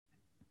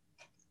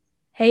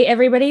Hey,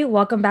 everybody,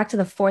 welcome back to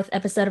the fourth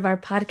episode of our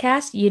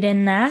podcast. You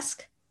didn't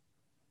ask.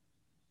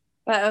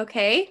 But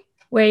okay.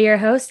 We're your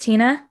hosts,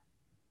 Tina.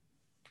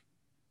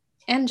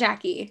 And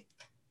Jackie.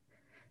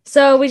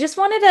 So, we just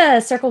wanted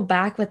to circle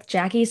back with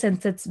Jackie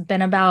since it's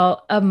been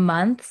about a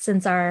month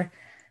since our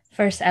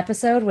first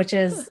episode, which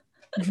is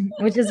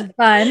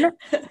fun.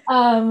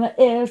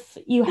 If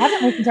you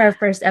haven't listened to our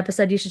first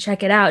episode, you should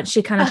check it out.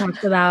 She kind of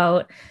talks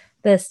about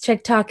this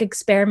TikTok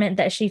experiment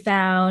that she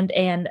found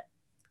and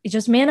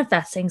just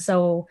manifesting.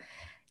 So,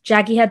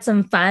 Jackie had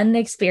some fun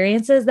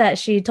experiences that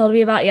she told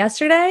me about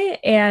yesterday.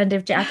 And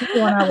if Jackie,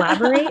 you want to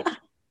elaborate?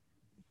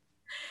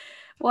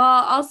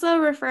 Well, also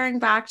referring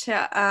back to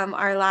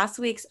our last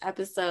week's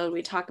episode,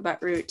 we talk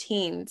about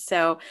routine.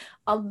 So,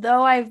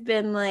 although I've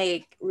been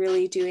like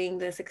really doing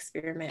this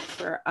experiment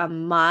for a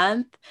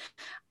month,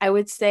 I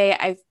would say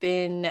I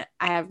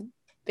have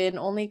been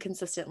only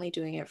consistently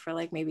doing it for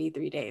like maybe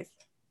 3 days.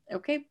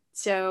 Okay.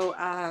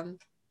 So,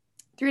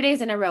 3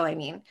 days in a row, I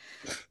mean.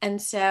 And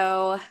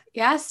so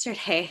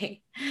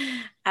yesterday,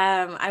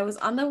 I was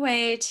on the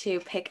way to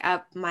pick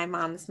up my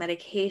mom's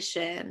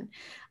medication.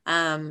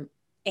 Um,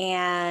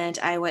 and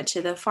I went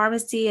to the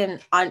pharmacy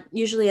and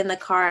usually in the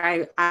car,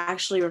 I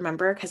actually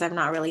remember because I'm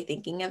not really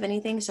thinking of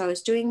anything. So I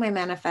was doing my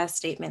manifest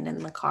statement in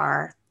the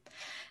car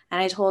and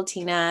I told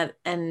Tina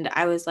and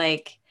I was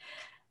like,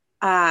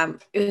 it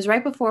was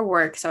right before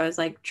work. So I was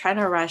like trying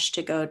to rush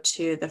to go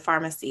to the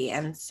pharmacy.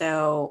 And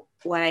so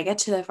when I get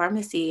to the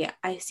pharmacy,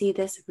 I see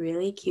this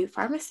really cute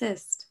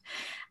pharmacist.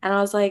 And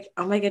I was like,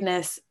 oh my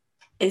goodness,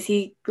 is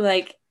he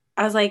like,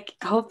 I was like,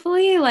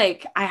 hopefully,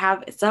 like, I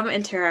have some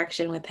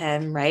interaction with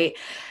him, right?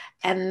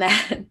 And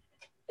then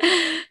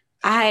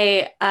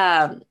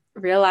I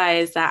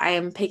realized that I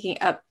am picking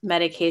up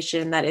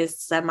medication that is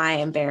semi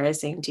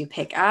embarrassing to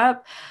pick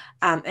up.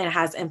 And it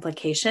has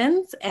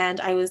implications.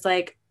 And I was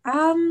like,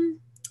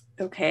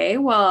 okay,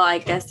 well, I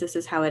guess this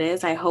is how it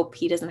is. I hope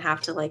he doesn't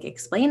have to like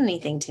explain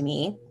anything to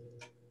me.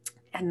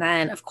 And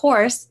then, of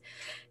course,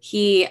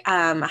 he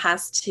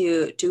has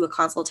to do a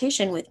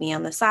consultation with me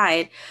on the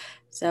side.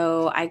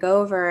 So I go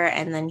over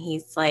and then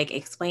he's like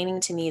explaining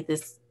to me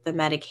the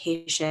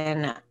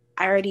medication.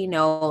 I already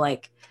know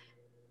like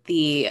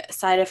the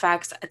side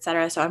effects,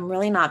 etc. So I'm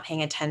really not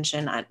paying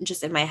attention. I'm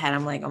just in my head,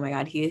 I'm like, oh my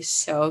God, he is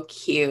so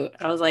cute.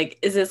 I was like,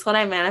 is this what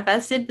I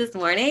manifested this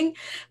morning?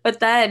 But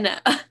then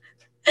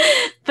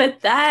but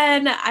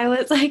then I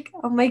was like,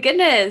 oh my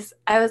goodness.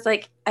 I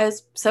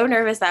was so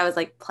nervous that I was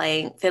like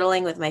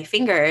fiddling with my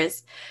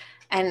fingers.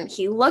 And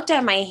he looked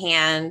at my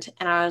hand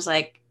and I was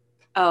like,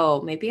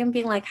 oh, maybe I'm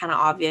being like kind of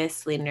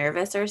obviously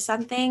nervous or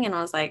something. And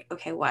I was like,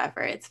 okay,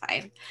 whatever, it's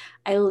fine.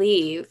 I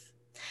leave.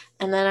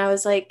 And then I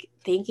was like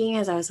thinking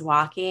as I was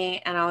walking,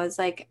 and I was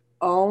like,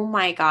 oh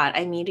my God.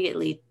 I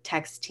immediately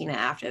text Tina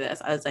after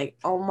this. I was like,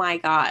 oh my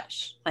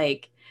gosh.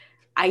 Like,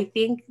 I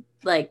think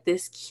like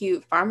this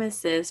cute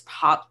pharmacist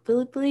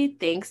probably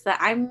thinks that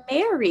I'm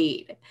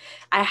married.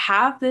 I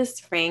have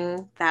this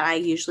ring that I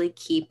usually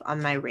keep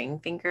on my ring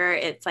finger.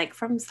 It's like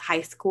from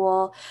high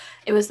school.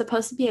 It was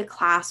supposed to be a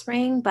class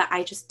ring, but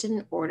I just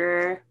didn't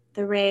order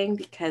the ring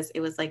because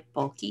it was like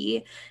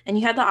bulky. And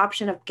you had the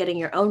option of getting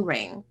your own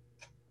ring.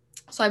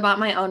 So I bought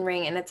my own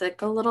ring and it's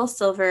like a little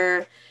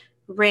silver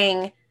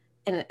ring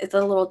and it's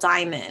a little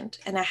diamond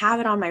and I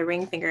have it on my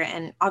ring finger.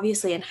 And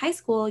obviously in high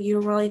school, you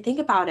don't really think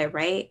about it,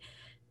 right?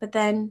 But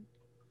then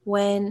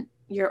when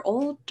you're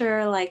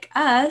older, like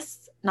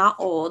us, not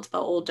old,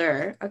 but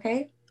older,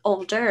 okay?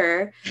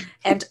 Older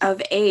and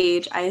of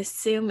age, I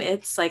assume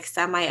it's like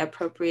semi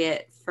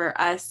appropriate for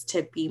us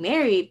to be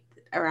married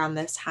around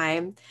this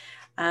time.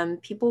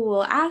 People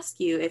will ask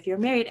you if you're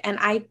married. And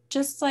I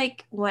just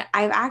like what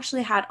I've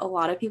actually had a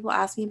lot of people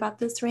ask me about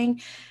this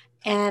ring.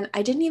 And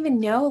I didn't even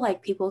know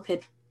like people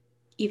could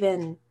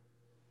even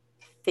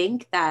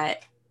think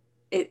that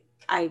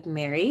I'm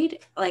married.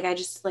 Like I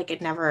just like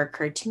it never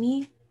occurred to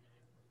me.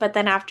 But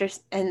then after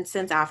and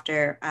since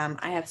after,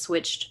 I have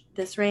switched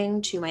this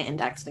ring to my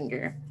index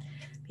finger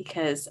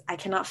because I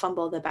cannot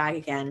fumble the bag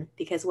again.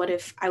 Because what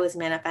if I was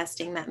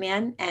manifesting that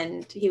man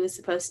and he was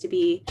supposed to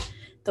be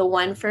the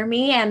one for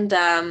me and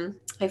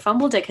I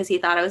fumbled it because he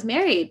thought I was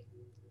married,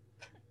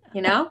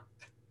 you know?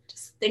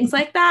 Just things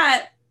like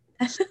that.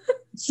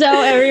 So,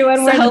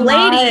 everyone, we're So,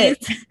 not ladies,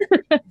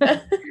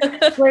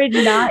 we're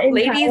not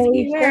ladies,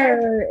 entirely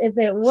beware. sure if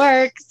it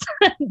works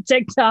on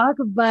TikTok,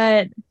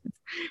 but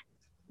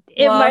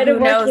it Well, might have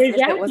who worked knows for if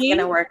it was going Jackie.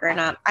 to work or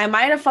not. I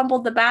might have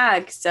fumbled the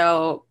bag.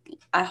 So,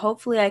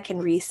 hopefully I can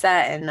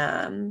reset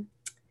and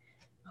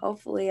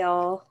hopefully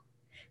I'll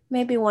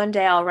maybe one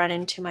day I'll run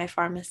into my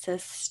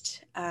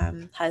pharmacist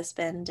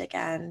husband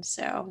again.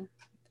 So,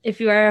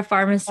 If you are a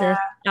pharmacist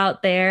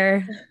out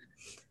there,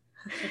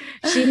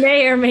 she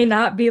may or may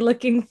not be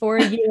looking for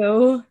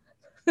you.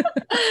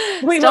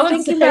 We still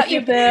won't thinking about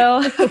you,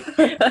 say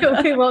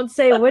boo. we won't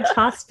say which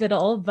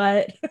hospital,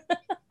 but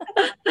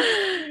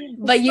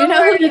But you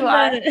know who you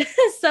are.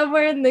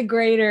 somewhere in the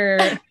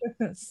greater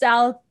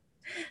south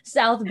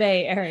South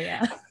Bay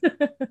area.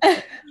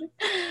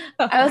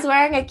 I was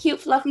wearing a cute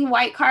fluffy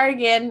white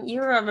cardigan.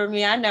 You remember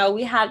me. I know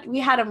we had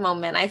a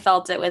moment. I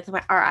felt it with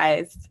our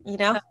eyes, you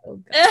know.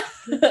 Oh,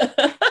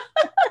 God.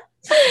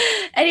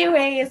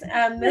 Anyways,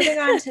 moving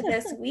on to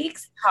this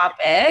week's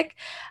topic.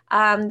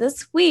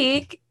 This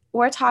week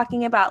we're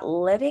talking about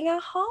living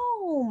at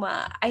home.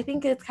 I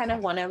think it's kind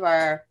of one of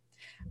our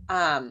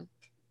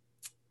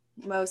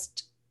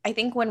most, I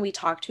think when we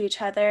talk to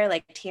each other,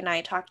 like T and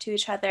I talk to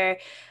each other,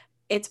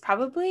 it's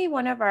probably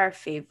one of our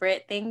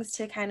favorite things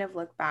to kind of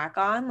look back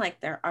on. Like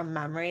there are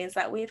memories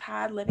that we've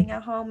had living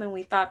at home, and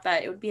we thought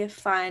that it would be a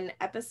fun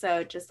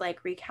episode, just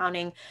like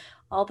recounting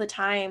all the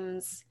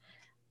times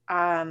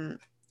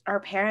our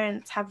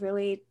parents have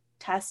really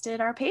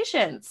tested our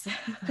patience.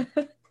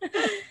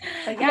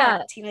 But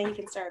yeah, Tina, you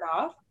can start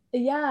off.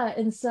 Yeah.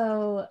 And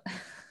so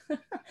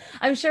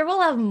I'm sure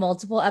we'll have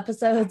multiple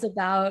episodes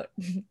about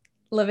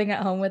living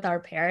at home with our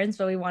parents,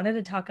 but we wanted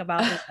to talk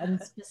about one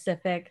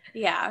specific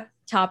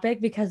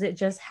topic because it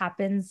just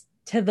happens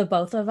to the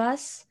both of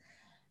us.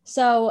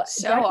 So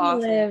Jackie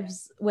often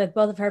lives with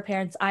both of her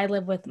parents. I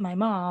live with my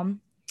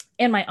mom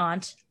and my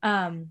aunt.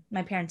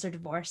 My parents are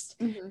divorced.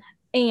 Mm-hmm.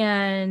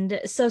 And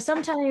so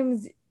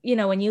sometimes, you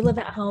know, when you live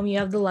at home, you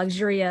have the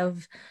luxury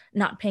of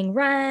not paying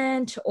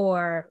rent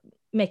or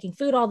making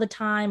food all the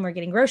time or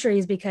getting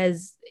groceries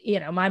because,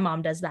 you know, my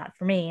mom does that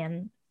for me.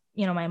 And,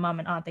 you know, my mom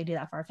and aunt, they do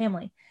that for our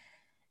family.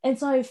 And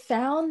so I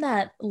found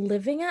that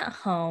living at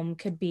home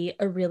could be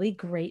a really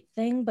great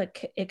thing,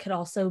 but it could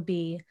also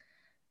be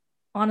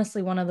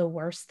honestly one of the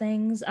worst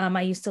things.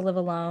 I used to live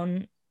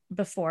alone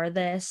before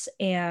this,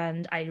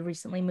 and I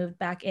recently moved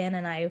back in,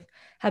 and I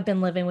have been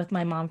living with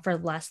my mom for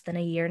less than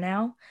a year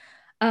now.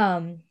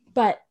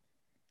 But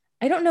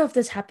I don't know if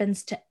this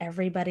happens to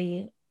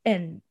everybody,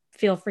 and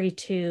feel free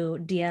to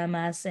DM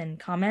us and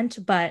comment,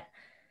 but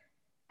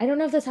I don't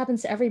know if this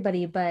happens to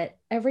everybody, but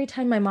every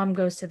time my mom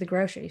goes to the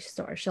grocery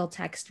store, she'll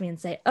text me and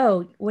say,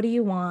 "Oh, what do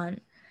you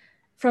want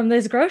from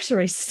this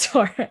grocery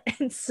store?"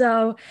 And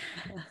so,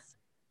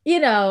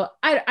 you know,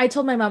 I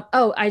told my mom,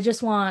 "Oh, I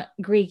just want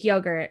Greek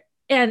yogurt."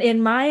 And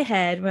in my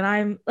head, when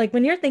I'm like,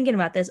 when you're thinking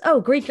about this, oh,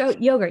 Greek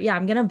yogurt. Yeah,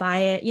 I'm going to buy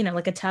it, you know,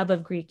 like a tub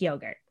of Greek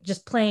yogurt,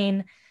 just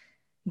plain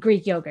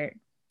Greek yogurt.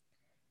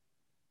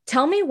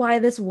 Tell me why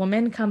this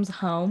woman comes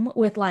home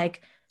with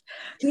like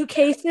 2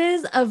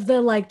 cases of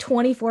the like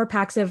 24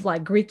 packs of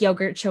like Greek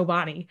yogurt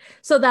Chobani.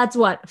 So that's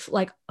what,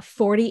 like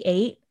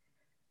 48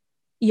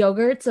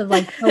 yogurts of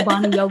like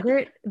Chobani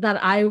yogurt that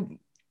I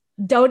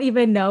don't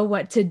even know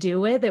what to do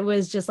with. It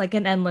was just like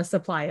an endless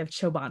supply of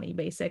Chobani,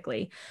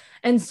 basically.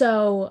 And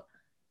so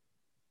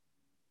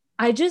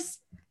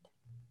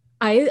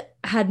I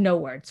had no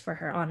words for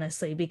her,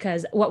 honestly,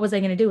 because what was I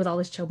going to do with all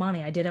this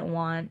Chobani? I didn't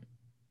want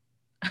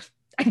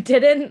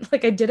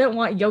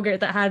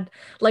yogurt that had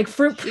like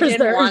fruit preserves.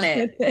 Didn't want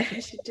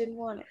it. She didn't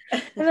want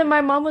it. And then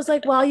my mom was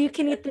like, "Well, you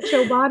can eat the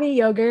Chobani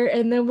yogurt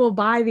and then we'll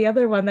buy the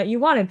other one that you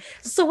wanted."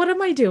 So what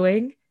am I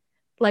doing?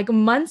 Like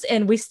months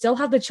in, we still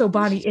have the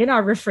Chobani in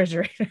our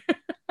refrigerator.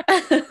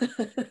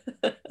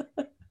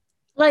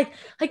 Like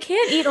I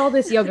can't eat all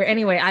this yogurt.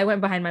 Anyway, I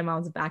went behind my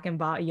mom's back and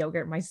bought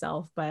yogurt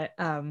myself. But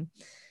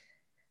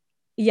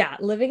yeah,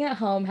 living at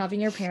home, having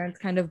your parents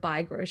kind of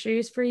buy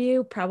groceries for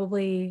you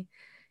probably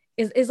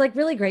is like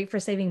really great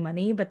for saving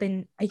money. But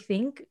then I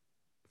think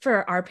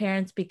for our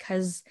parents,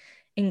 because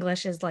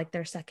English is like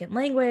their second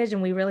language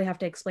and we really have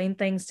to explain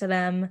things to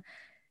them,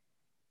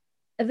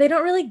 they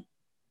don't really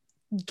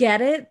get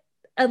it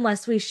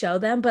unless we show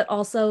them. But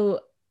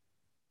also,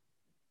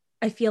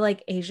 I feel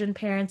like Asian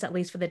parents, at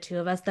least for the two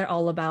of us, they're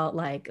all about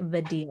like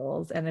the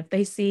deals. And if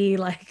they see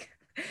like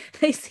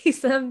they see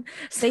some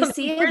they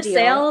see for a deal,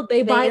 sale,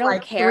 they buy don't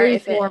like care 3,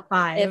 if 4,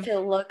 5. if it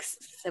looks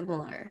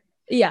similar.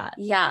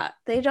 Yeah.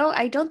 They don't,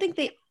 I don't think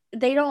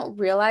they don't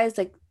realize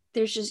like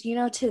there's just, you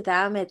know, to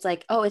them it's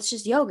like, oh, it's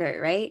just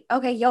yogurt, right?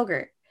 Okay,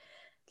 yogurt.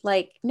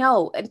 Like,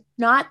 no,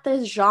 not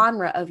the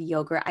genre of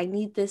yogurt. I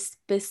need this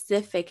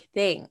specific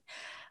thing.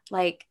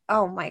 Like,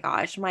 oh my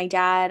gosh, my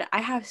dad,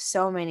 I have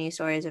so many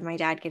stories of my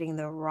dad getting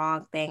the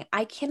wrong thing.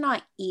 I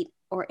cannot eat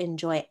or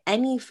enjoy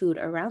any food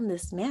around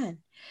this man.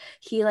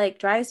 He like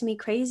drives me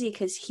crazy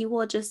because he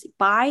will just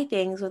buy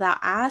things without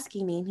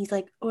asking me. And he's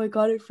like, "Oh, I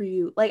got it for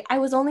you." Like, I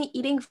was only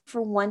eating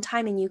for one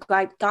time and you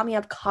got me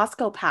a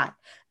Costco pack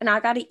and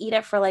I got to eat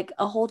it for like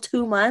a whole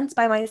 2 months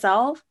by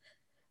myself.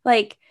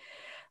 Like,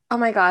 oh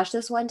my gosh,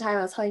 this one time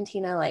I was telling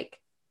Tina like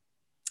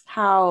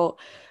how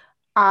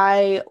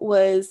I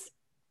was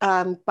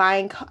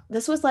buying,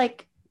 this was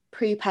like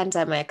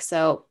pre-pandemic.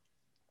 So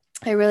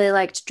I really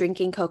liked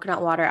drinking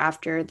coconut water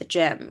after the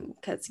gym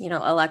because, you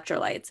know,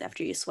 electrolytes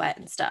after you sweat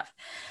and stuff.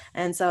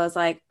 And so I was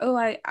like, oh,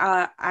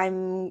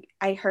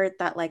 I heard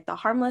that like the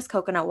harmless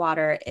coconut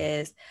water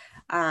is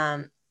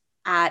at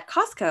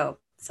Costco.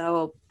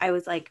 So I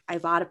was like, I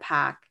bought a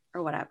pack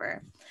or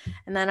whatever.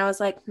 And then I was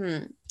like,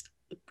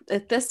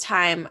 at this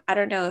time, I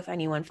don't know if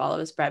anyone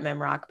follows Brett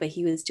Memrock, but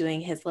he was doing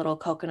his little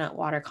coconut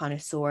water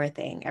connoisseur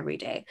thing every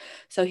day.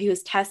 So he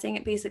was testing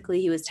it. Basically,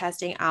 he was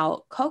testing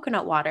out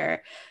coconut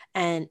water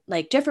and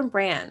like different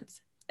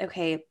brands.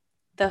 okay,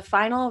 the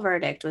final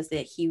verdict was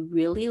that he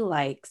really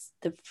likes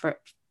the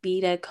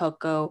Vita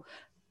Coco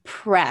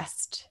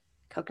pressed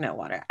coconut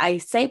water. I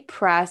say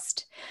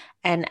pressed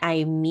and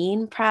I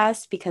mean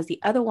pressed because the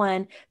other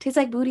one tastes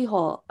like booty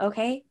hole.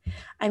 Okay.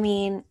 I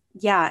mean,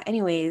 yeah,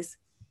 anyways.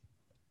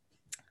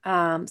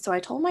 So I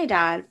told my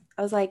dad,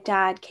 I was like,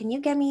 Dad, can you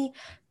get me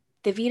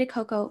the Vita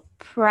Coco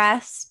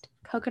pressed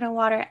coconut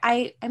water?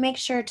 I make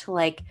sure to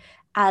like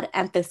add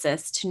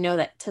emphasis to know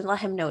that, to let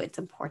him know it's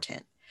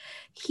important.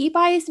 He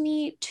buys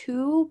me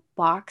 2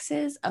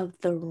 boxes of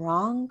the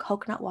wrong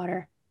coconut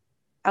water.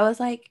 I was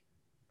like,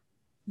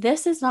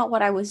 this is not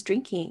what I was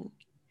drinking.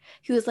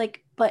 He was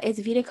like, but it's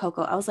Vita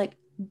Coco. I was like,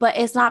 but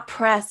it's not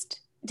pressed.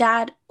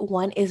 Dad,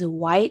 one is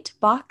white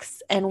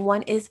box and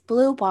one is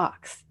blue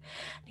box.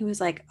 He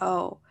was like,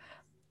 oh,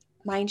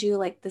 mind you,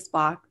 like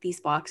these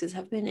boxes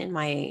have been in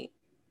my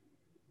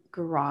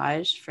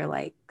garage for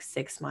like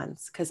 6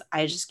 months because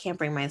I just can't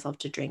bring myself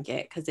to drink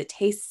it because it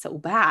tastes so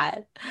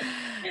bad.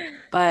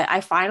 But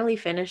I finally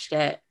finished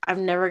it.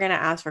 I'm never gonna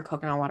ask for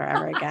coconut water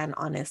ever again,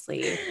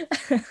 honestly.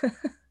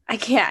 I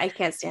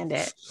can't stand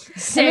it.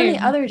 Same. And then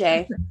the other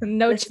day,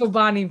 no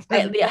Chobani.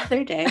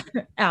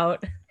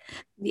 Out.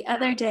 The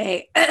other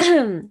day,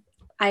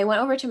 I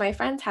went over to my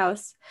friend's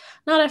house.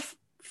 Not a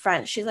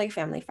friend, she's like a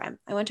family friend.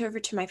 I went over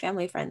to my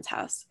family friend's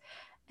house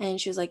and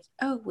she was like,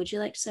 oh, would you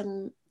like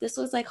some, this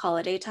was like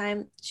holiday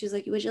time. She was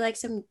like, would you like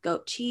some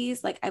goat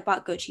cheese? Like I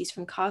bought goat cheese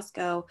from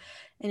Costco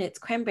and it's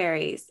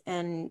cranberries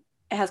and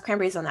it has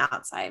cranberries on the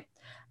outside.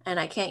 And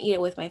I can't eat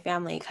it with my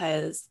family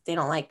because they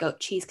don't like goat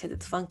cheese because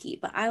it's funky,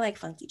 but I like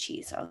funky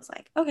cheese. So I was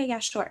like, okay, yeah,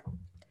 sure.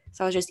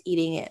 So I was just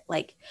eating it.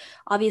 Like,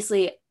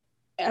 obviously,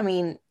 I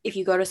mean, if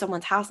you go to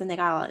someone's house and they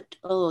got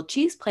a little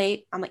cheese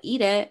plate, I'm gonna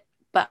eat it,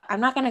 but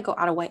I'm not gonna go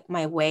out of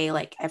my way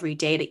like every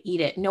day to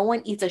eat it. No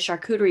one eats a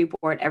charcuterie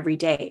board every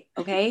day,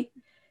 okay?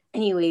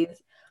 Anyways,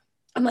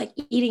 I'm like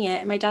eating it,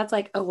 and my dad's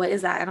like, "Oh, what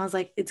is that?" And I was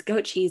like, "It's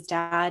goat cheese,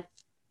 Dad."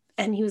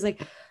 And he was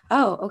like,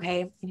 "Oh,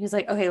 okay." And he was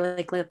like, "Okay,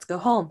 like let's go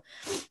home."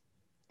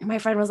 And my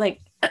friend was like,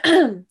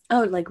 "Oh,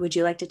 like would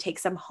you like to take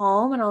some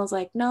home?" And I was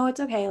like, "No, it's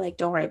okay. Like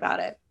don't worry about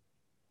it."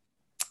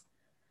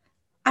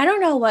 I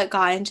don't know what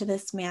got into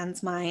this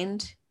man's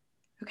mind,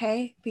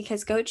 okay?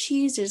 Because goat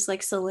cheese is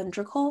like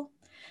cylindrical.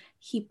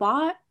 He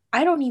bought,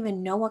 I don't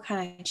even know what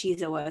kind of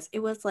cheese it was. It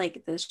was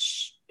like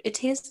this, it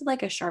tasted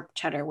like a sharp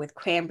cheddar with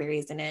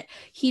cranberries in it.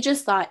 He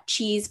just thought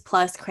cheese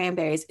plus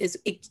cranberries is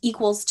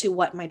equals to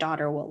what my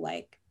daughter will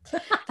like.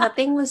 That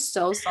thing was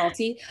so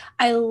salty.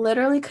 I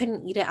literally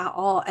couldn't eat it at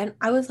all. And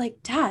I was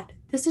like, Dad,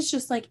 this is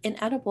just like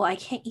inedible. I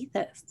can't eat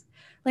this.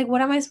 Like,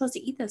 what am I supposed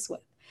to eat this with?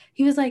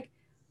 He was like,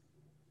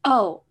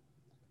 oh,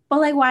 but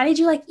like, why did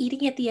you like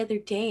eating it the other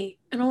day?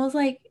 And I was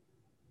like,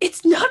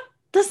 it's not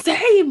the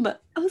same.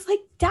 I was like,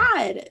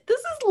 Dad, this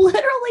is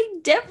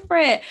literally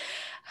different.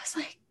 I was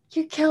like,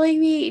 you're killing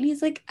me. And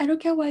he's like, I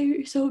don't get why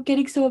you're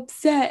getting so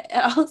upset.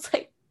 And I was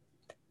like,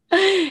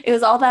 it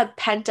was all that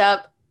pent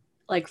up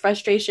like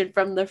frustration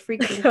from the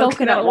freaking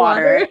coconut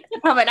water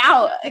coming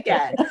out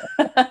again.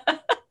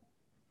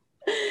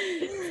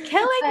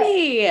 Killing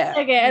me.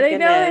 Okay, and I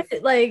know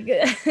like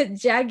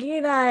Jackie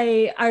and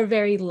I are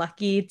very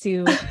lucky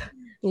to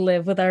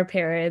live with our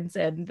parents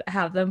and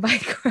have them buy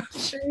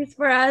groceries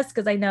for us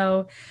because I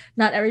know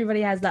not everybody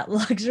has that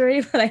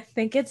luxury, but I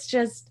think it's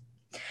just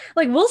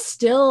like we'll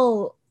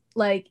still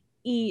like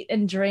eat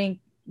and drink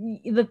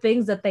the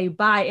things that they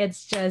buy.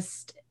 It's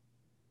just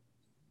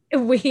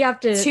we have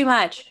to too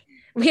much.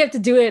 We have to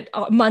do it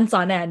months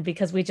on end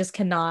because we just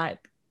cannot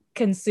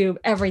consume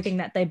everything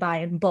that they buy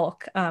in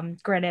bulk.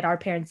 Granted, our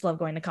parents love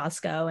going to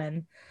Costco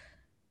and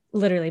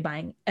literally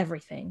buying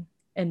everything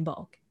in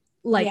bulk.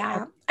 Like,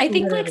 yeah, I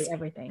think like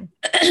everything.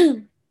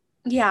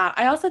 Yeah,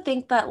 I also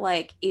think that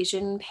like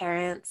Asian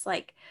parents,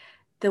 like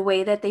the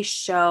way that they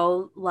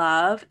show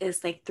love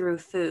is like through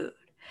food.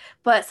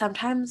 But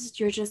sometimes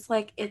you're just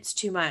like, it's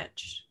too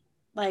much.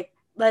 Like,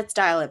 let's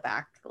dial it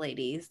back,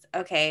 ladies.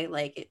 Okay.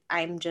 Like,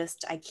 I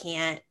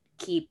can't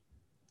keep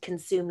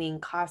consuming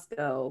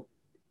Costco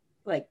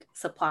like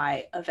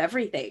supply of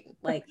everything.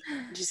 Like,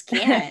 just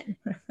can't.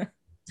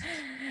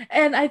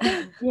 And I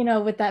think,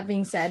 with that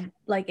being said,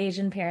 like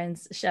Asian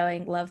parents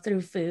showing love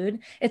through food,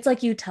 it's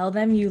like you tell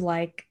them you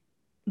like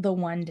the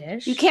one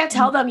dish. You can't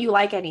tell them you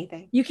like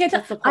anything. You can't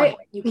tell. That's the point.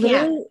 You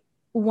can't.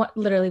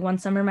 Literally one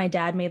summer, my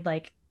dad made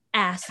like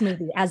a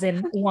smoothie, as in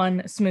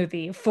one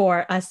smoothie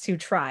for us to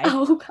try.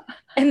 Oh, God.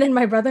 And then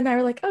my brother and I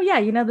were like, oh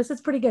yeah, this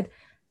is pretty good.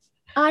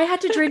 I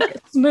had to drink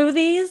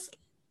smoothies,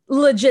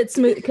 legit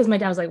smoothie, because my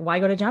dad was like, why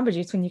go to Jamba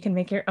Juice when you can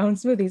make your own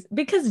smoothies?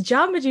 Because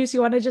Jamba Juice you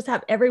want to just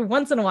have every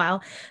once in a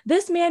while.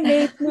 This man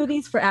made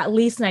smoothies for at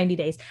least 90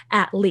 days,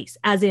 at least,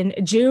 as in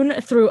June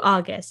through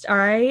August. All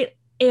right.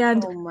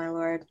 And oh my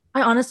Lord,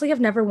 I honestly have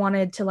never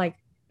wanted to like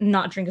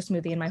not drink a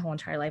smoothie in my whole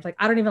entire life. Like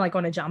I don't even like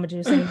going to Jamba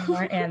Juice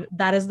anymore. And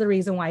that is the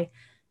reason why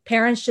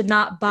parents should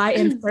not buy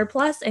in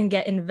surplus and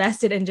get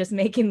invested in just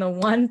making the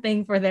one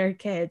thing for their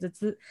kids.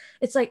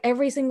 It's like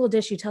every single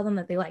dish you tell them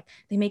that they like,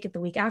 they make it the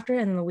week after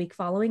and then the week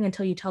following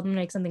until you tell them to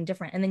make something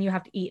different. And then you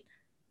have to eat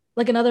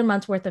like another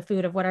month's worth of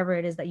food of whatever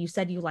it is that you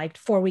said you liked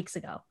 4 weeks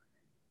ago.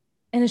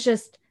 And it's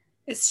just,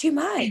 it's too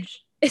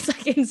much. It's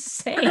like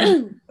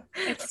insane.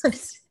 It's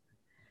just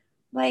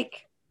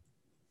like,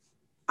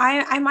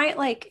 I might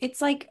like,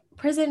 it's like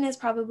prison is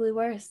probably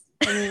worse.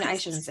 I mean, I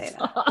shouldn't say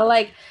that, but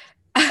like,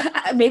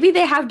 maybe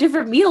they have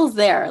different meals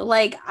there.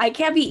 Like, I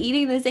can't be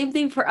eating the same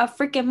thing for a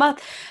freaking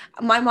month.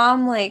 My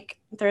mom, like,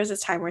 there was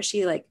this time where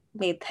she like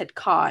made thịt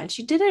kho and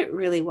she did it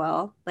really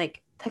well.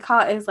 Like, thịt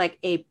kho is like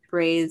a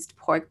braised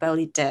pork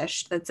belly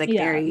dish that's like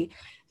very,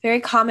 very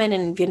common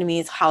in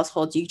Vietnamese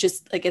households. You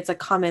just like, it's a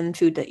common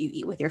food that you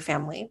eat with your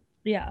family.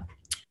 Yeah.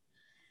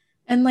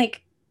 And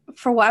like,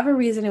 for whatever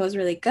reason, it was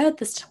really good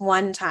this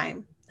one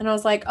time. And I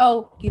was like,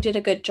 oh, you did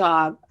a good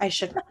job. I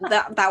should,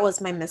 that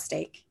was my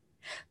mistake.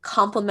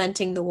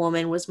 Complimenting the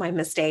woman was my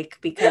mistake,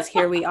 because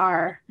here we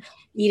are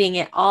eating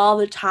it all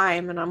the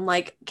time. And I'm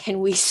like,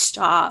 can we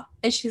stop?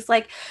 And she's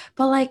like,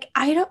 but like,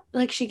 I don't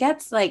like, she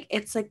gets like,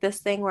 it's like this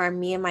thing where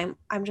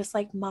I'm just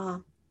like,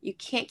 Mom, you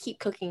can't keep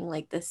cooking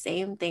like the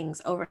same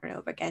things over and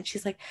over again.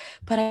 She's like,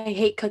 but I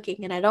hate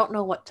cooking and I don't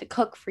know what to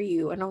cook for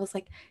you. And I was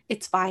like,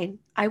 it's fine.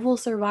 I will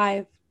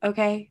survive.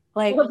 Okay.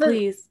 Like, well,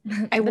 please,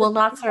 I will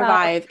not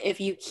survive if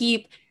you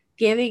keep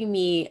giving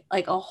me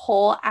like a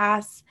whole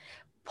ass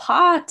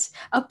pot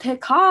of thịt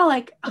kho.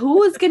 Like,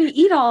 who is going to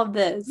eat all of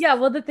this? Yeah.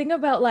 Well, the thing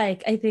about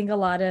like, I think a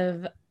lot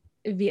of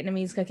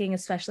Vietnamese cooking,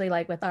 especially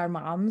like with our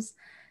moms,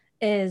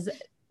 is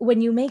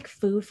when you make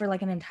food for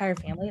like an entire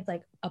family, it's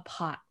like a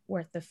pot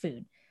worth of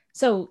food.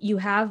 So you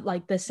have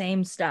like the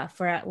same stuff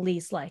for at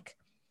least like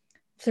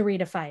 3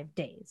 to 5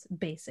 days,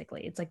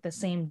 basically. It's like the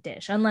same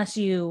dish, unless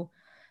you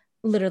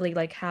literally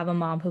like have a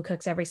mom who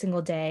cooks every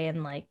single day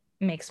and like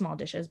make small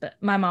dishes. But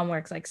my mom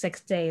works like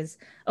 6 days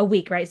a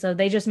week, right? So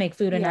they just make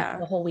food enough for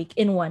the whole week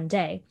in one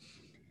day.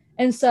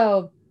 And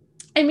so,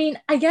 I mean,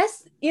 I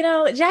guess, you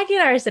know, Jackie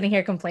and I are sitting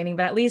here complaining,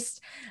 but at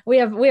least we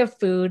have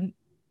food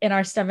in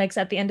our stomachs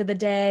at the end of the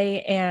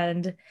day.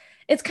 And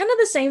it's kind of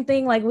the same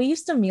thing. Like, we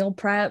used to meal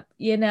prep,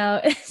 you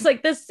know, it's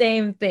like the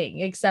same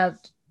thing,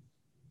 except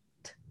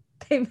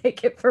they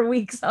make it for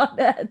weeks on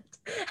end.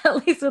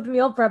 At least with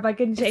meal prep, I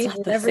can change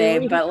it every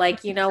week. But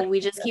like, you know,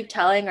 we just keep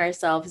telling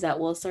ourselves that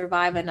we'll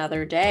survive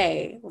another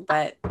day.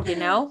 But, you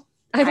know,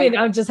 I mean,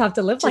 I'll just have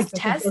to live like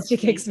this until she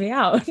kicks me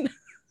out.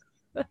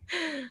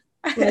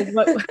 Like,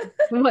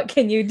 what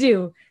can you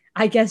do?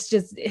 I guess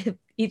just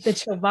eat the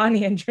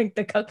chobani and drink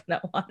the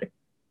coconut water.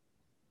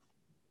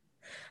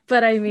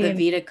 But I mean, the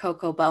Vita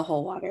Coco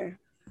butthole water.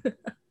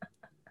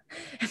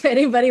 If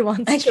anybody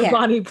wants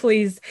chobani,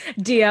 please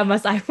DM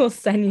us. I will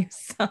send you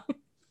some.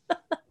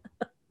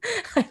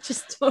 I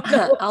just don't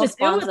know. I'll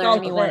sponsor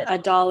anyone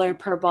 $1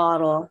 per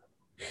bottle.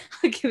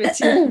 I'll give it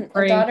to you.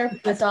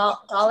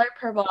 $1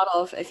 per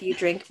bottle if you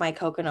drink my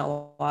coconut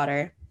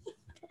water.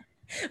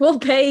 We'll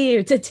pay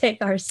you to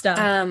take our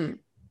stuff.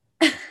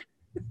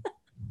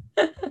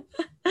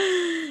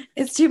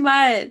 It's too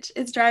much.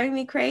 It's driving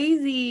me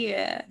crazy.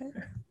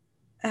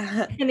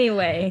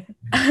 Anyway.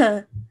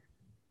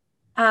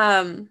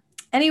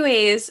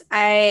 Anyways,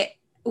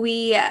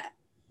 we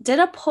did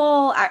a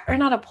poll, or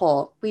not a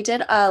poll. We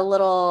did a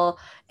little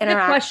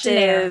interactive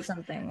questionnaire or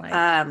something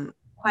like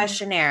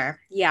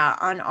questionnaire,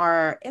 on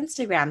our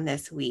Instagram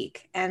this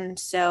week. And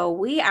so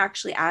we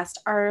actually asked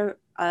our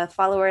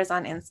followers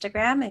on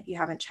Instagram. If you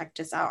haven't checked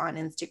us out on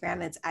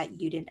Instagram, it's at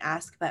You Didn't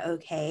Ask But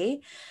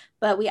Okay.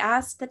 But we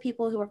asked the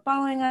people who were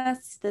following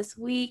us this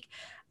week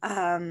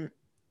to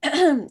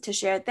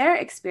share their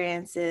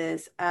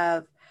experiences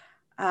of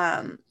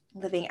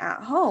living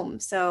at home.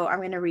 So I'm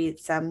going to read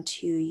some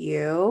to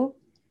you.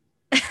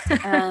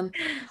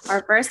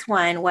 Our first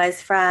one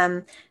was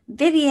from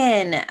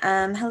Vivian.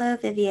 Hello,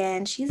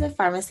 Vivian. She's a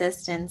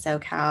pharmacist in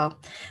SoCal.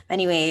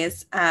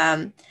 Anyways,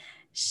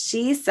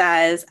 she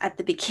says, at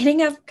the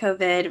beginning of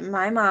COVID,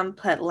 my mom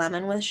put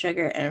lemon with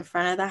sugar in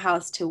front of the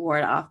house to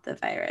ward off the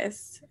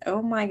virus.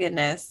 Oh my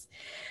goodness.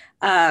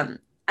 I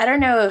don't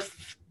know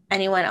if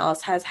anyone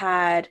else has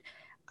had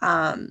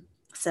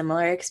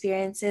similar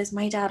experiences.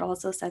 My dad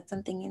also said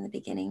something in the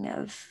beginning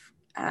of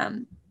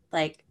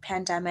like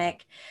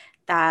pandemic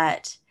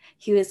that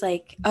he was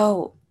like,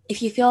 oh,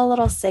 if you feel a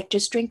little sick,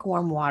 just drink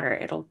warm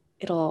water.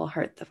 It'll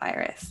hurt the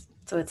virus.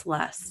 So it's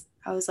less.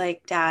 I was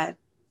like, Dad,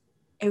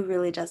 it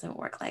really doesn't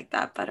work like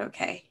that, but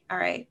okay. All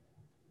right.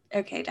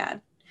 Okay,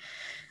 Dad.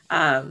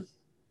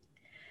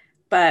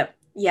 But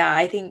yeah,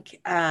 I think,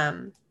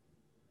 thank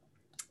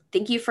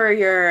you for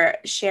your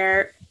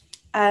share,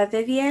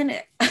 Vivian.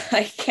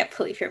 I can't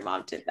believe your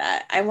mom did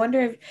that. I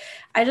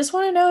just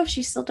want to know if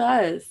she still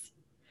does,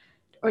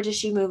 or does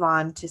she move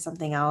on to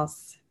something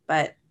else?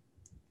 But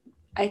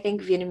I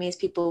think Vietnamese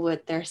people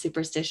with their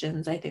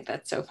superstitions, I think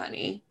that's so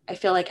funny. I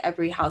feel like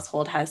every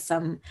household has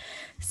some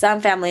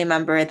family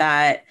member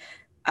that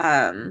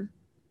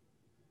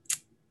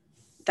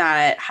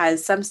that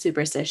has some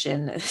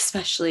superstition,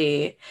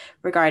 especially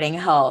regarding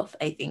health.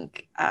 I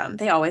think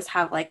they always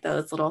have like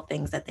those little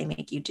things that they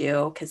make you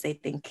do because they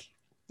think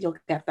you'll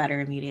get better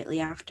immediately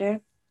after.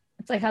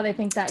 It's like how they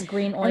think that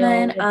green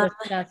oil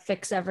will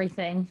fix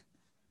everything.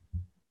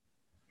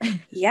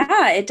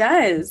 Yeah, it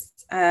does.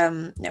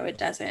 No, it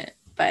doesn't.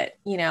 But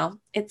it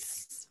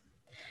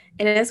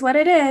is what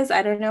it is.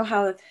 I don't know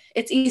how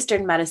it's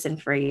Eastern medicine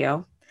for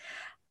you.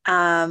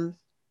 Um,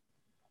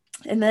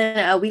 and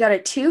then we got a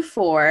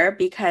 2-4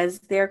 because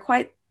they're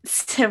quite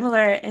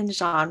similar in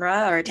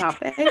genre or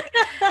topic.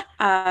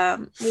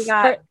 We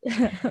got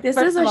this First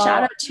is of a shout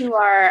all, out to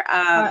our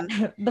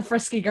the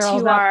frisky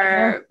girls to out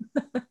there.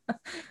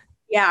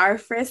 our our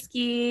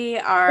frisky,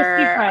 Frisky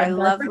our friends, our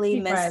lovely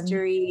frisky friends.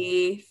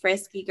 mystery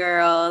frisky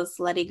girls,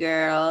 slutty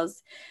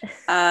girls.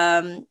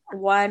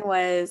 One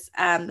was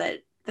that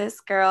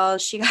this girl,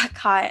 she got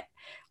caught.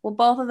 Well,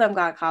 both of them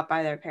got caught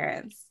by their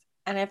parents.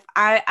 And if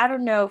I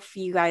don't know if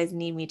you guys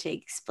need me to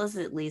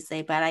explicitly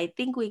say, but I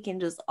think we can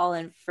just all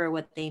infer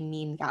what they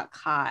mean got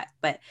caught.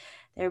 But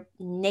they're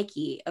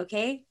Nikki,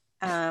 okay?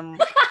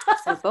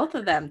 So both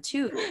of them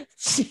too.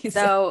 Jesus.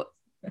 So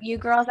you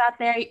girls out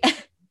there,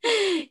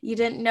 you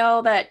didn't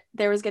know that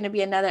there was going to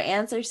be another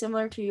answer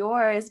similar to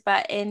yours,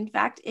 but in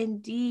fact,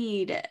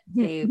 indeed,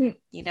 they,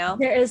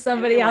 there is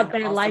somebody out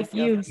there like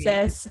you,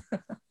 sis.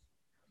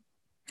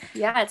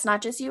 Yeah, it's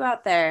not just you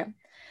out there.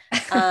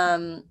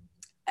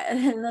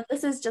 And then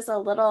this is just a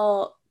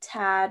little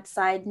tad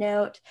side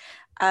note.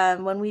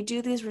 When we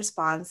do these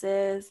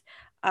responses,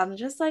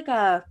 just like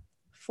a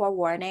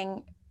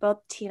forewarning, both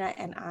Tina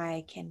and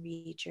I can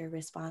read your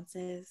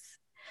responses.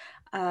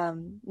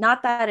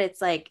 Not that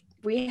it's like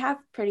we're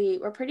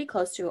pretty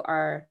close to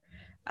our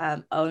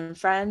own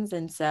friends,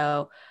 and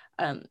so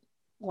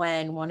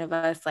when one of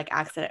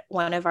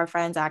our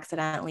friends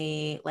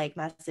accidentally like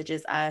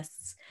messages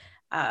us,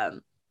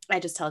 I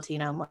just tell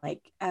Tina, I'm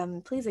like,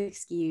 please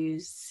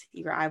excuse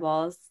your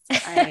eyeballs.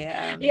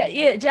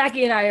 Yeah,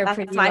 Jackie and I are That's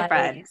pretty my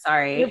friend.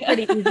 Sorry. we're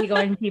pretty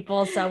easygoing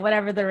people, so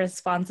whatever the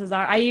responses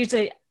are, I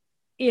usually,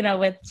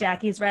 with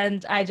Jackie's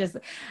friend, I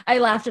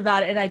laughed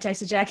about it and I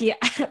texted Jackie,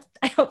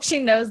 I hope she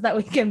knows that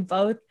we can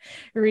both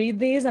read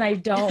these, and I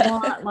don't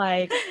want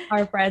like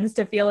our friends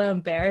to feel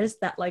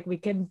embarrassed that like we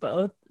can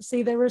both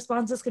see their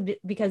responses,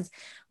 because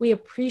we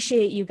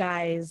appreciate you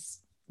guys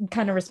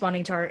kind of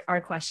responding to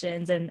our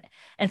questions and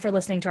for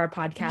listening to our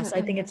podcast. So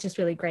I think it's just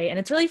really great, and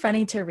it's really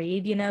funny to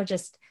read,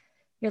 just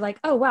you're like,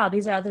 oh wow,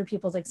 these are other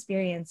people's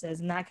experiences,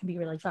 and that can be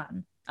really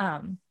fun.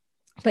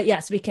 But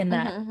yes, we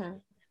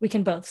can we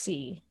can both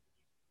see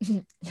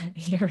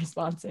your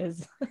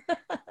responses.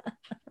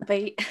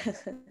 but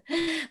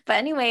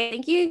anyway,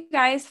 thank you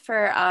guys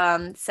for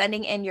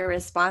sending in your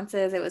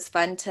responses. It was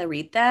fun to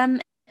read them,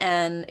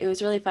 and it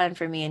was really fun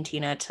for me and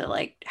Tina to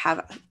like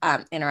have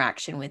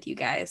interaction with you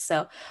guys.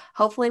 So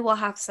hopefully we'll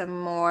have some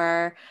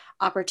more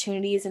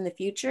opportunities in the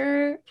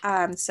future.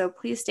 So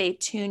please stay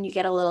tuned. You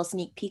get a little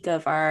sneak peek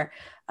of our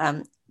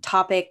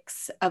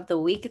topics of the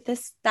week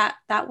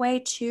that way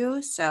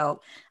too.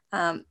 So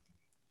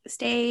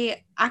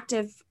stay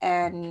active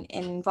and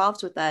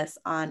involved with us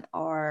on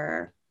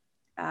our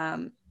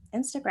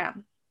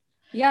Instagram.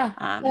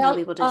 Yeah. You'll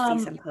be able to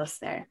see some posts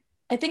there.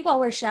 I think while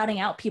we're shouting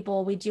out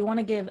people, we do want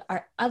to give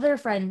our other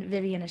friend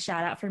Vivian a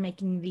shout out for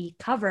making the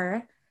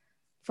cover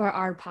for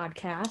our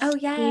podcast. Oh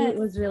yes, it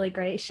was really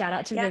great. Shout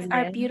out to Vivian.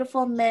 Our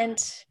beautiful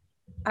mint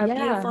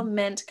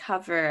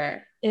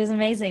cover. It was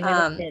amazing. We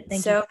loved it. Thank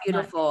you so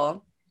beautiful.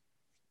 Much.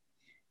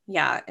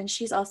 Yeah, and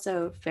she's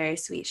also very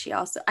sweet.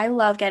 I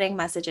love getting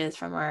messages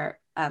from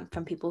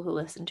from people who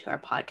listen to our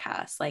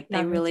podcast. Like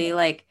they really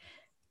like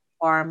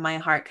warm my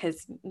heart,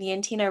 because me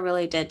and Tina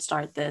really did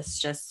start this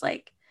just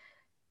like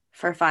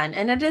for fun,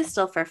 and it is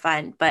still for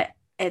fun, but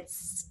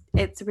it's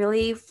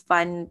really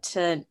fun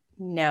to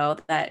know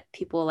that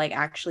people like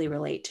actually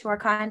relate to our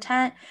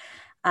content.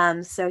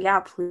 So yeah,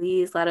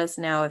 please let us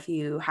know if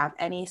you have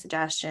any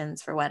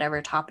suggestions for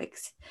whatever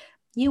topics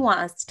you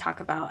want us to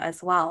talk about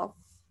as well.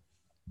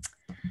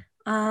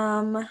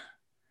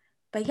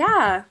 But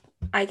yeah,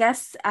 I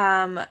guess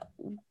do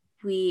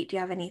you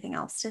have anything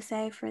else to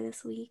say for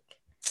this week?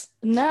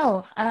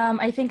 No,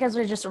 I think as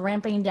we're just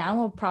ramping down,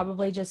 we'll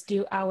probably just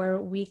do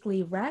our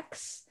weekly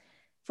recs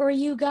for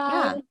you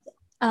guys.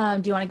 Yeah.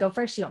 Do you want to go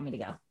first? Do you want me to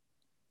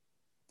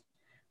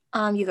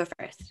go? You go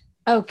first.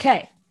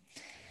 Okay.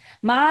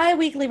 My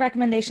weekly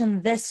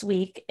recommendation this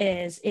week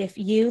is, if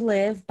you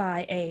live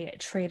by a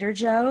Trader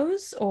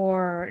Joe's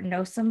or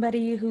know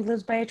somebody who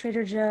lives by a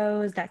Trader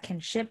Joe's that can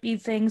ship you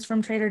things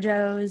from Trader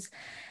Joe's.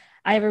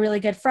 I have a really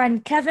good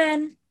friend,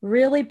 Kevin,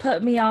 really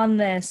put me on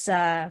this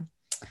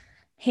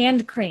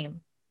hand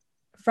cream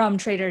from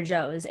Trader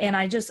Joe's, and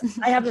I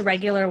have the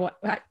regular one.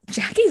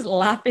 Jackie's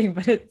laughing,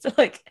 but it's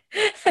like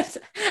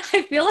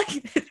I feel like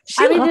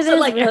she loves it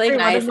like really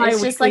nice.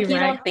 It's just like you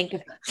don't think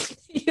of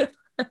it.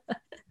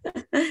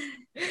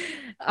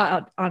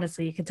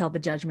 Honestly, you can tell the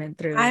judgment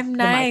through. I'm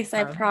nice,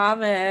 I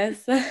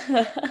promise.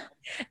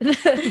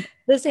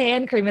 This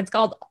hand cream, it's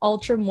called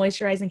Ultra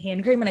Moisturizing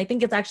Hand Cream, and I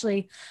think it's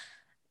actually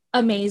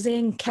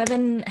amazing.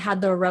 Kevin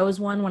had the rose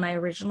one when I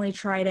originally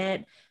tried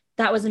it.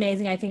 That was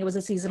amazing. I think it was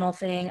a seasonal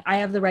thing. I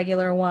have the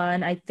regular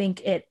one. I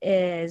think it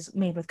is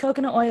made with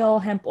coconut oil,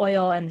 hemp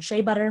oil, and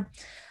shea butter.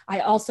 I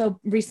also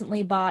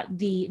recently bought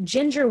the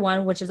ginger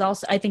one, which is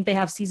also, I think they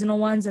have seasonal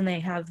ones, and they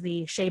have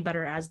the shea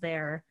butter as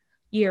their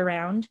year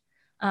round.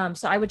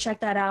 So I would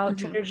check that out.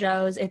 Mm-hmm. Trader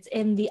Joe's. It's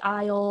in the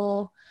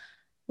aisle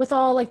with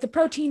all like the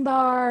protein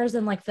bars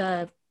and like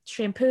the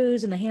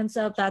shampoos and the hand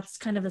soap. That's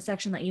kind of the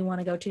section that you want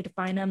to go to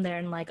find them. They're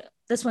in like,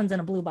 this one's in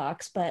a blue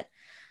box, but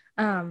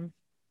um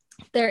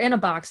they're in a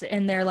box,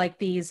 and they're like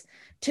these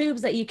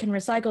tubes that you can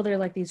recycle. They're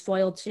like these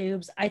foil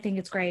tubes. I think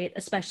it's great,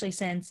 especially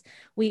since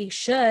we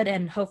should,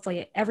 and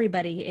hopefully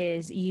everybody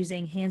is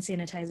using hand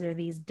sanitizer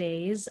these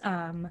days.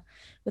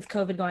 With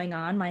COVID going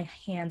on, my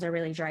hands are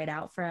really dried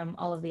out from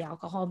all of the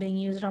alcohol being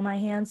used on my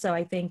hands. So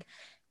I think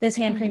this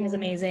hand cream is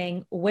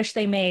amazing. Wish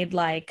they made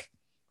like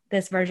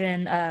this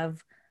version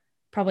of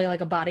probably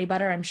like a body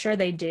butter. I'm sure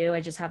they do.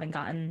 I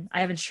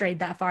haven't strayed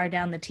that far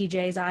down the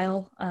TJ's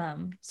aisle,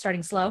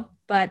 starting slow,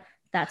 but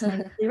that's my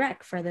weekly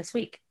rec for this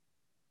week.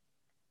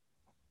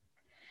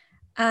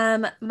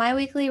 My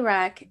weekly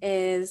rec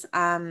is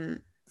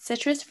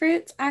citrus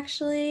fruits.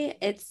 Actually,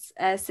 it's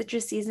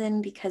citrus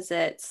season because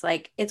it's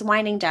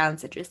winding down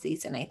citrus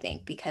season, I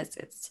think, because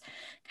it's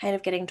kind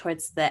of getting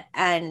towards the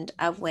end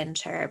of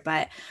winter.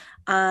 But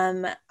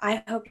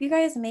I hope you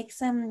guys make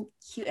some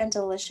cute and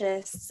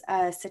delicious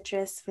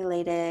citrus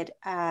related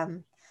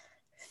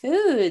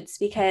foods,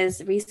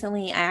 because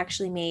recently I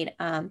actually made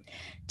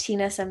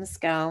Tina some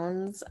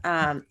scones.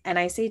 And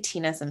I say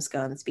Tina some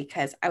scones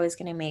because I was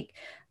going to make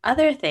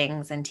other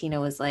things, and Tina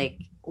was like,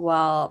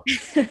 well,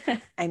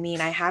 I mean,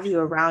 I have you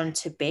around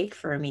to bake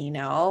for me,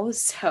 no?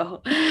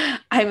 So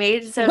I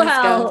made some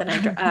scones,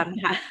 and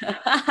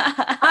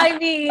I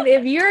mean,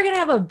 if you're gonna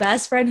have a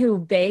best friend who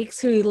bakes,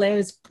 who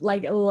lives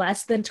like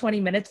less than 20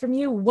 minutes from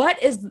you,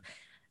 what is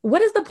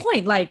the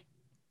point? Like,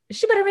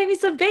 she better make me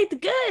some baked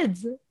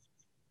goods.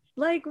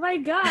 Like, my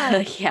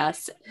God.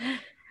 Yes.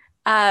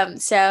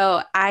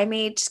 So I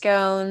made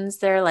scones.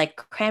 They're like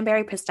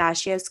cranberry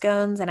pistachio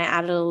scones, and I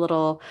added a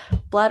little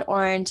blood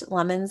orange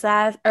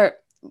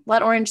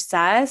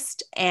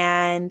zest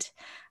and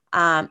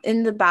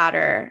in the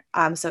batter,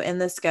 so in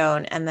the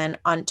scone, and then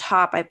on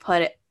top I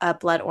put a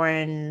blood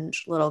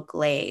orange little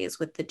glaze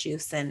with the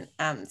juice and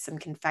some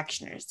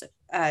confectioner's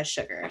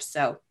sugar.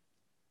 So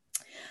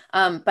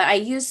but I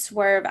use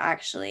Swerve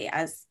actually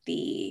as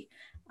the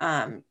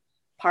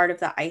part of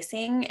the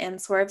icing,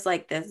 and Swerve's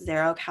like this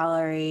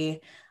 0-calorie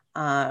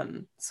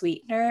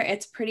sweetener.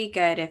 It's pretty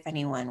good if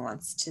anyone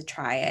wants to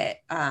try it.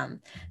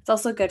 It's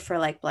also good for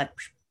like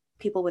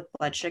people with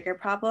blood sugar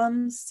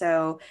problems.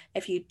 So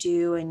if you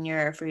do and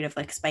you're afraid of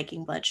like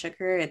spiking blood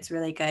sugar, it's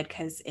really good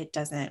because it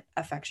doesn't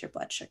affect your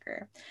blood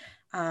sugar.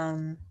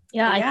 Yeah,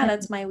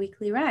 that's my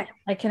weekly rec.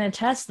 I can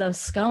attest, those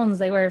scones,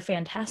 they were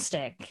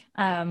fantastic.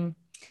 I'm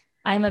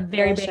a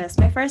very delicious.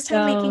 big My first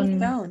time making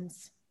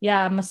scones.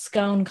 Yeah, I'm a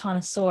scone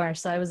connoisseur,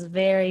 so I was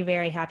very,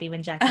 very happy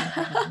when Jackie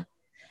made them.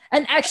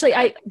 And actually,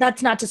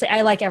 that's not to say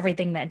I like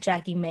everything that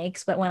Jackie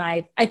makes, but when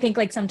I think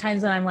like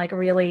sometimes when I'm like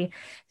really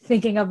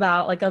thinking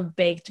about like a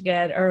baked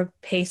good or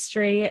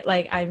pastry,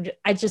 like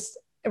I just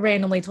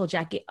randomly told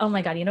Jackie, oh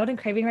my God, you know what I'm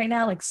craving right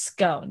now? Like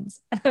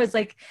scones. And I was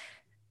like,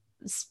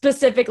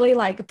 specifically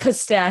like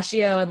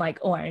pistachio and like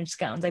orange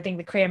scones. I think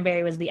the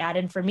cranberry was the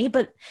add-in for me,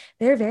 but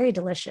they're very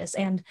delicious.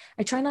 And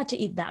I try not to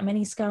eat that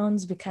many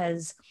scones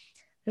because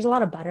there's a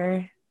lot of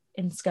butter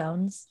in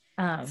scones.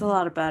 It's a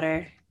lot of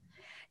butter.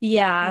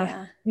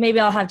 Yeah. Maybe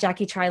I'll have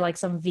Jackie try like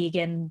some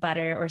vegan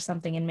butter or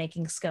something in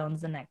making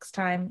scones the next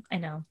time. I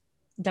know,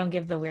 don't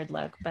give the weird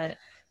look, but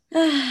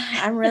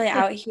I'm really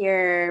out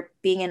here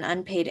being an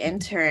unpaid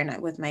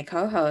intern with my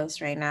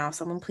co-host right now.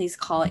 Someone please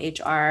call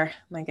HR.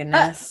 My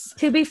goodness.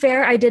 To be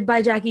fair, I did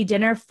buy Jackie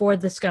dinner for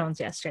the scones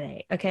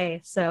yesterday.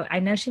 Okay, so I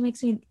know she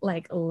makes me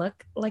like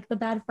look like the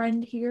bad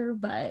friend here,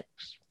 but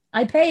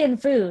I pay in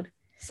food,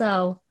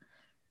 so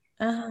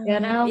you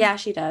know. Yeah,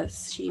 she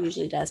does. She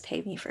usually does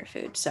pay me for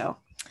food. So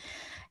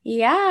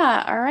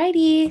yeah,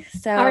 alrighty.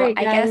 So I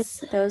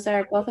guess those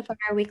are both of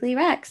our weekly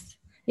recs.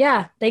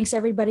 Yeah, thanks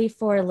everybody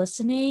for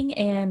listening,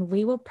 and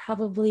we will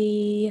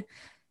probably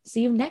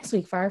see you next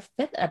week for our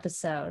 5th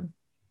episode.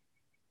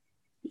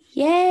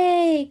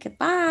 Yay!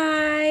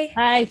 Goodbye.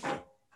 Bye.